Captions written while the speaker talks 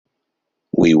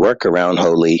we work around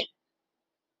holy.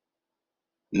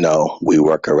 No, we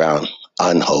work around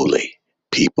unholy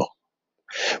people.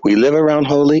 We live around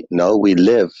holy. No, we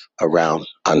live around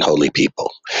unholy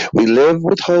people. We live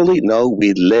with holy. No,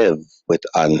 we live with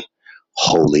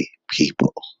unholy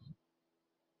people.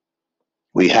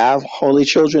 We have holy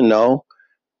children. No,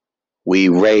 we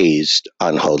raised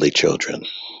unholy children.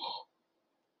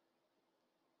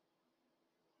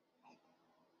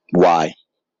 Why?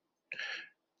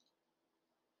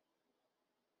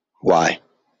 Why?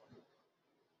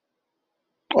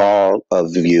 All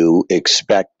of you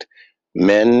expect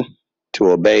men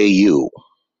to obey you,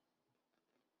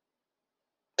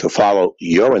 to follow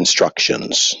your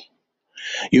instructions.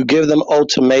 You give them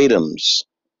ultimatums,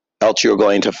 else you're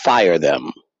going to fire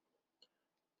them,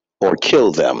 or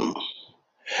kill them,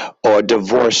 or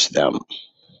divorce them,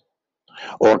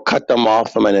 or cut them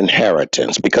off from an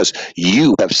inheritance because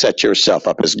you have set yourself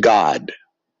up as God.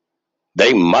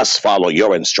 They must follow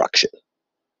your instruction.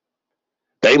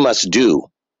 They must do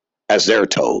as they're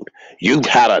told. You've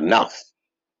had enough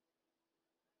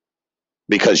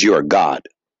because you're God.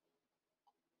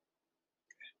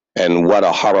 And what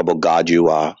a horrible God you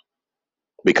are,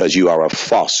 because you are a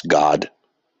false God.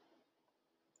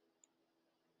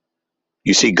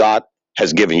 You see, God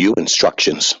has given you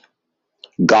instructions.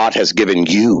 God has given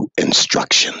you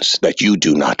instructions that you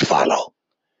do not follow.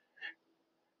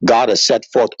 God has set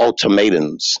forth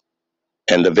ultimatums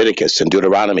in Leviticus and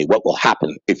Deuteronomy what will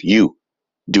happen if you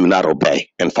do not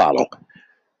obey and follow.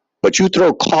 But you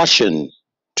throw caution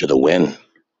to the wind.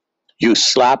 You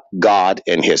slap God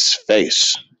in his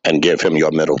face and give him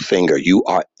your middle finger. You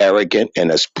are arrogant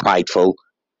and as prideful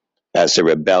as the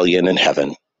rebellion in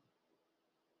heaven.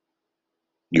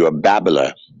 You're a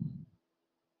babbler.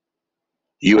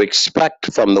 You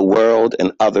expect from the world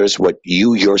and others what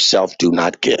you yourself do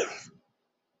not give.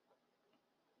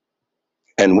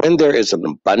 And when there is an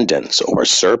abundance or a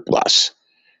surplus,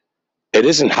 it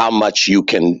isn't how much you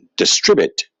can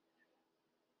distribute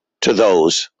to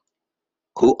those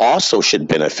who also should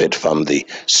benefit from the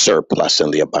surplus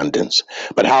and the abundance,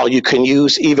 but how you can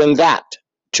use even that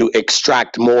to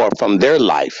extract more from their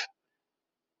life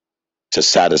to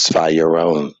satisfy your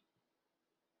own.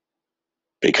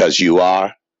 Because you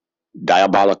are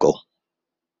diabolical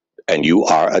and you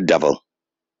are a devil,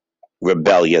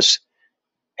 rebellious,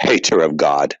 hater of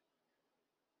God.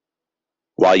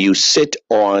 While you sit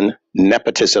on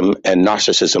nepotism and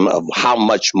narcissism of how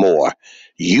much more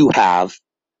you have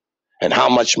and how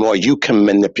much more you can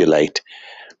manipulate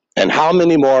and how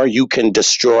many more you can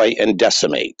destroy and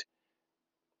decimate,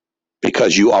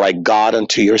 because you are a God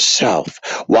unto yourself,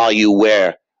 while you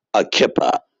wear a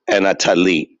kippah and a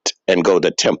talit and go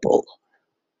to temple,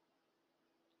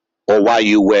 or while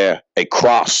you wear a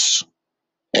cross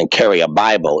and carry a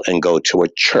Bible and go to a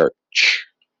church.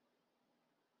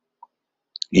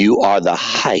 You are the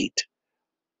height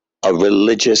of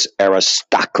religious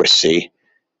aristocracy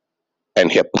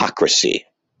and hypocrisy.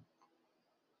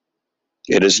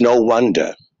 It is no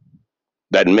wonder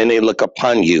that many look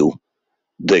upon you,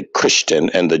 the Christian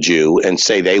and the Jew, and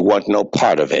say they want no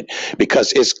part of it,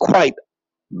 because it's quite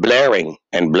blaring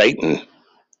and blatant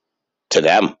to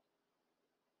them.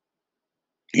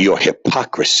 Your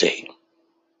hypocrisy.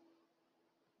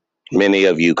 Many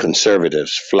of you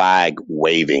conservatives, flag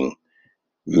waving,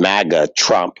 MAGA,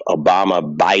 Trump,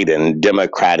 Obama, Biden,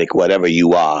 Democratic, whatever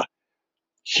you are,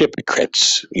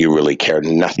 hypocrites. You really care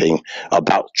nothing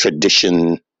about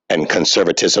tradition and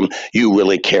conservatism. You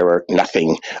really care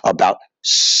nothing about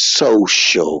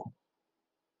social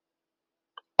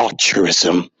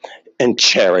altruism and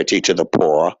charity to the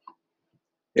poor.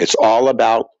 It's all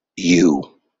about you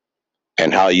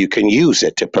and how you can use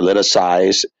it to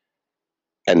politicize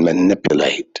and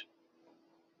manipulate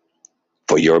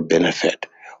for your benefit,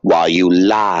 while you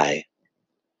lie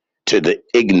to the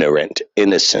ignorant,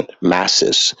 innocent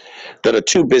masses that are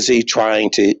too busy trying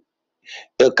to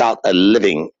ilk out a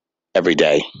living every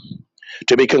day,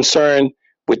 to be concerned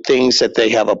with things that they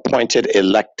have appointed,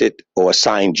 elected, or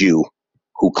assigned you,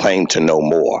 who claim to know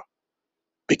more,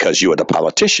 because you are the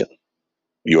politician,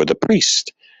 you're the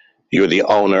priest, you're the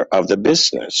owner of the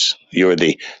business, you're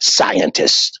the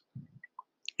scientist,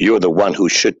 you're the one who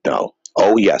should know.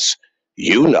 Oh yes,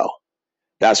 you know.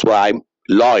 That's why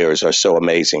lawyers are so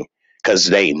amazing, because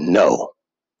they know.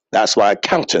 That's why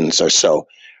accountants are so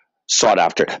sought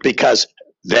after, because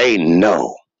they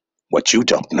know what you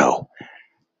don't know.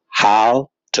 How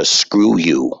to screw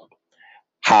you,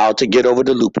 how to get over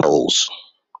the loopholes,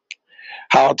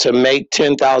 how to make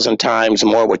 10,000 times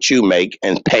more what you make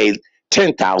and pay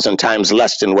 10,000 times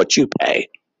less than what you pay.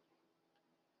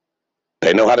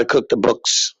 They know how to cook the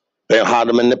books. They know how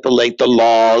to manipulate the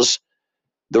laws,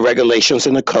 the regulations,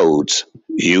 and the codes.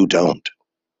 You don't.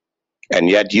 And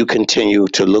yet you continue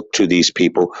to look to these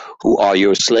people who are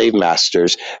your slave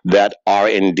masters, that are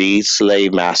indeed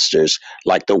slave masters,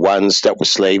 like the ones that were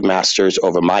slave masters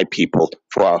over my people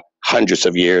for hundreds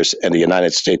of years in the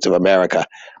United States of America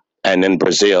and in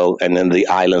Brazil and in the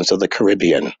islands of the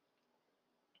Caribbean.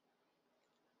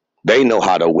 They know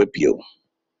how to whip you.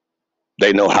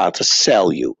 They know how to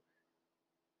sell you.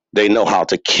 They know how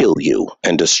to kill you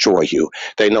and destroy you.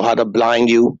 They know how to blind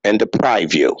you and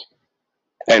deprive you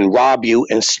and rob you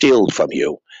and steal from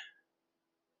you.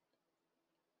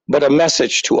 But a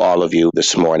message to all of you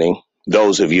this morning,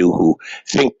 those of you who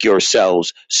think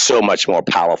yourselves so much more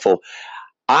powerful.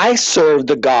 I serve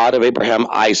the God of Abraham,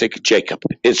 Isaac, Jacob,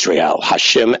 Israel,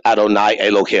 Hashem Adonai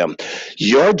Elohim.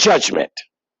 Your judgment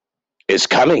is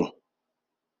coming.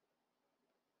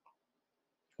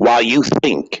 While you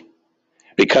think,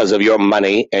 because of your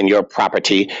money and your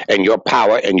property and your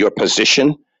power and your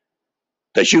position,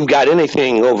 that you've got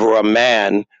anything over a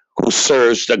man who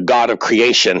serves the God of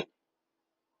creation,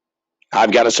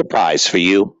 I've got a surprise for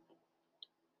you.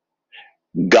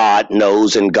 God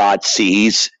knows and God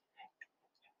sees,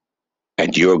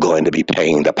 and you're going to be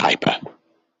paying the piper.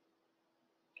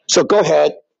 So go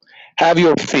ahead, have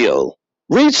your fill.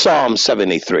 Read Psalm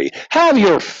 73. Have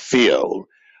your fill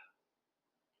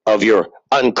of your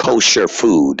unkosher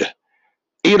food.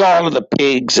 Eat all of the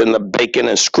pigs and the bacon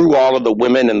and screw all of the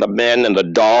women and the men and the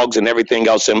dogs and everything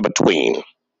else in between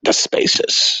the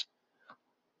spaces.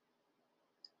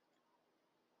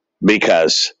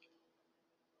 Because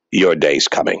your day's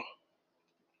coming.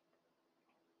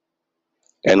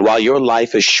 And while your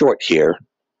life is short here,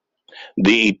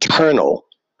 the eternal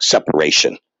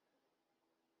separation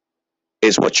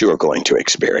is what you're going to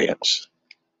experience.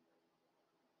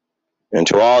 And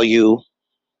to all you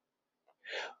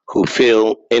who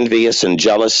feel envious and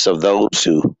jealous of those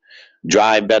who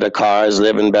drive better cars,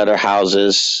 live in better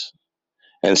houses,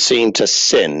 and seem to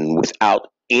sin without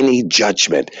any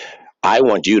judgment, I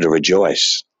want you to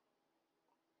rejoice.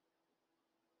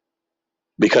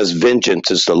 Because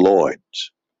vengeance is the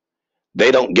Lord's.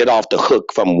 They don't get off the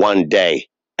hook from one day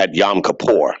at Yom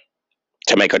Kippur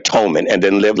to make atonement and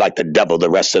then live like the devil the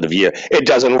rest of the year. It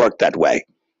doesn't work that way.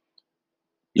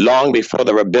 Long before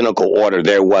the rabbinical order,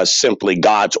 there was simply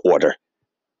God's order.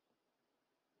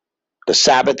 The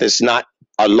Sabbath is not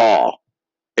a law.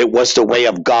 It was the way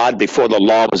of God before the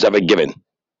law was ever given.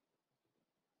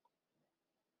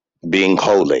 Being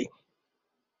holy.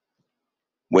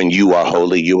 When you are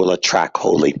holy, you will attract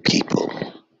holy people.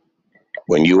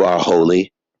 When you are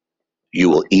holy, you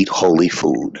will eat holy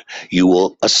food. You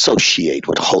will associate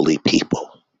with holy people.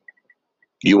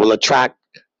 You will attract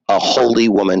a holy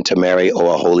woman to marry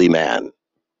or a holy man.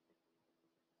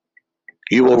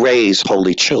 You will raise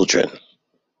holy children,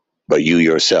 but you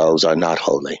yourselves are not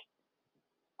holy.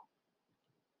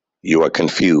 You are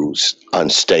confused,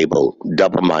 unstable,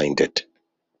 double-minded,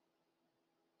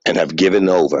 and have given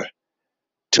over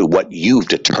to what you've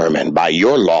determined by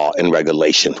your law and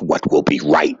regulation what will be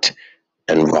right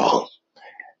and wrong.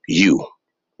 You,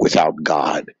 without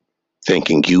God,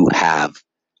 thinking you have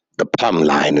the plumb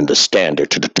line and the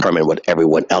standard to determine what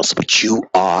everyone else, but you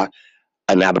are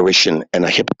an aberration and a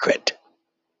hypocrite.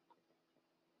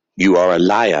 You are a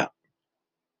liar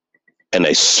and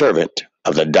a servant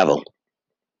of the devil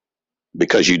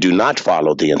because you do not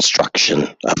follow the instruction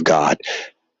of God,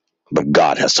 but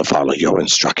God has to follow your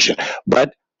instruction.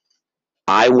 But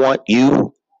I want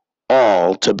you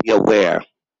all to be aware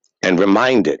and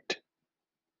reminded,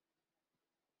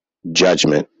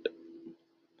 judgment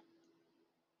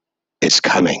is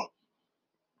coming.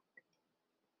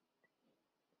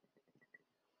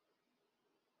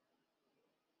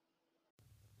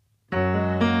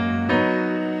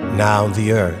 Now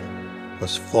the earth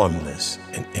was formless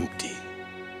and empty.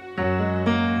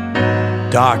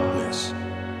 Darkness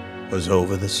was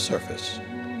over the surface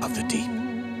of the deep.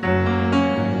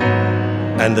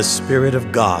 And the Spirit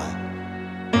of God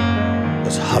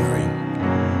was hovering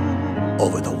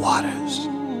over the waters.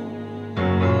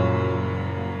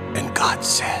 And God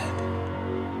said,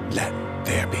 "Let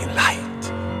there be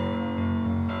light."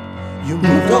 You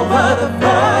moved over the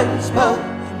void, spoke,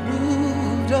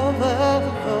 moved over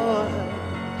the void,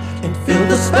 and filled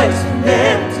the space and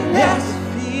emptiness.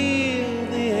 Feel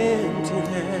the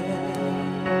emptiness.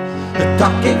 The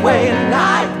dark gave way and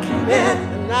night came in,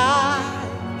 and night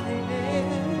came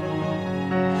in.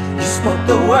 You spoke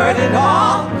the word and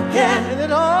all began, and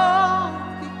it all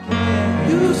began.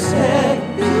 You said,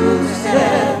 you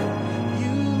said,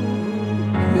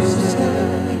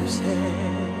 you said.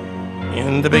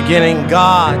 In the beginning,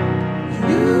 God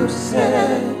You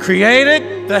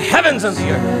created the heavens and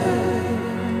the earth.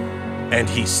 And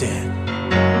he said,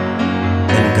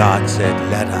 and God said,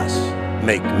 let us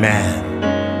make man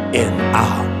in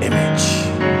our image.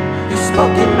 You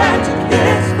spoke in magic,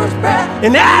 his first breath.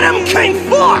 And Adam came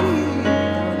forth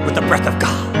with the breath of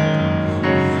God.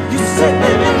 You said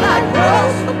living life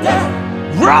rose from death.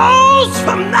 Rose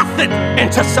from nothing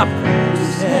into something.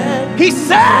 He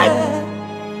said,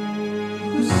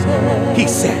 he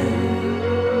said,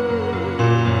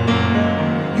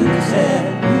 you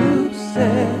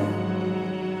said,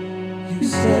 you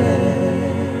said.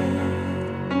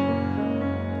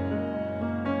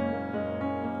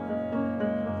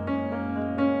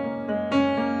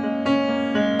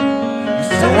 You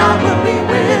said I will be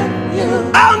with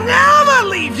you. I'll never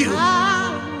leave you.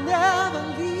 I'll never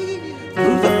leave you.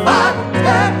 Through the fire,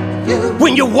 protect you.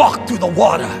 When you walk through the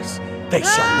waters, they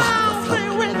shall not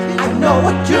overflow. I know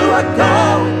what you are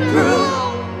going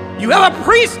through. You have a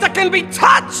priest that can be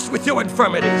touched with your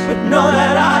infirmities. But know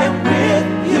that I am with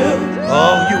you.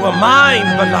 Oh, you are mine,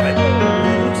 beloved.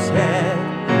 You said,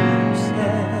 you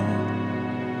said.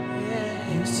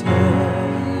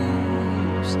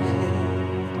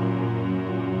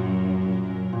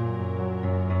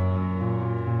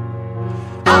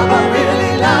 I will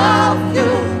really love you.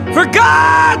 For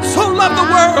God so loved the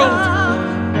world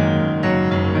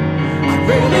I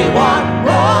really want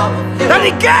more of you. that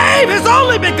he gave his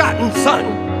only begotten Son.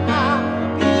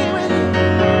 I'll be with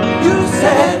you. You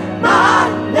said my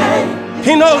name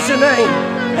He knows your name,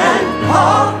 and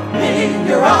call me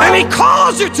your own. and he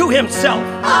calls you to himself.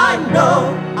 I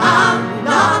know I'm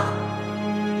not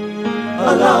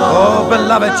alone. Oh,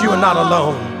 beloved, you are not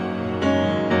alone.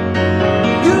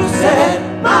 You said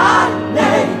my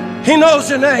name He knows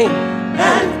your name,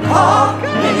 and call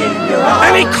me your own.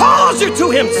 and he calls you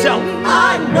to himself.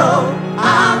 I know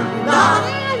I'm not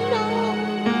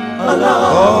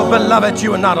alone. Oh, beloved,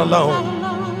 you are not alone.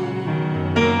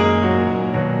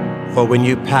 For when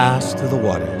you pass through the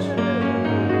waters,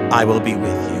 I will be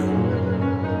with you.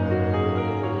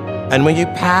 And when you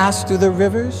pass through the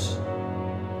rivers,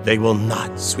 they will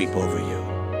not sweep over you.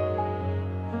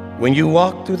 When you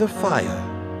walk through the fire,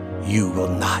 you will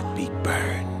not be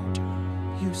burned.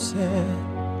 You said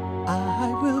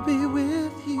I will be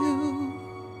with you.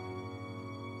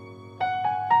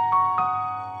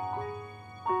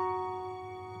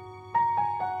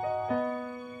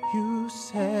 You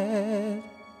said,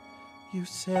 you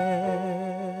said,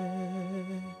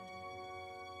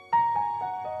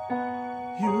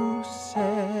 you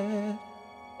said,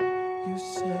 you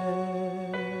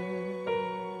said,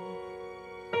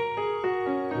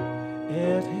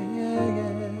 it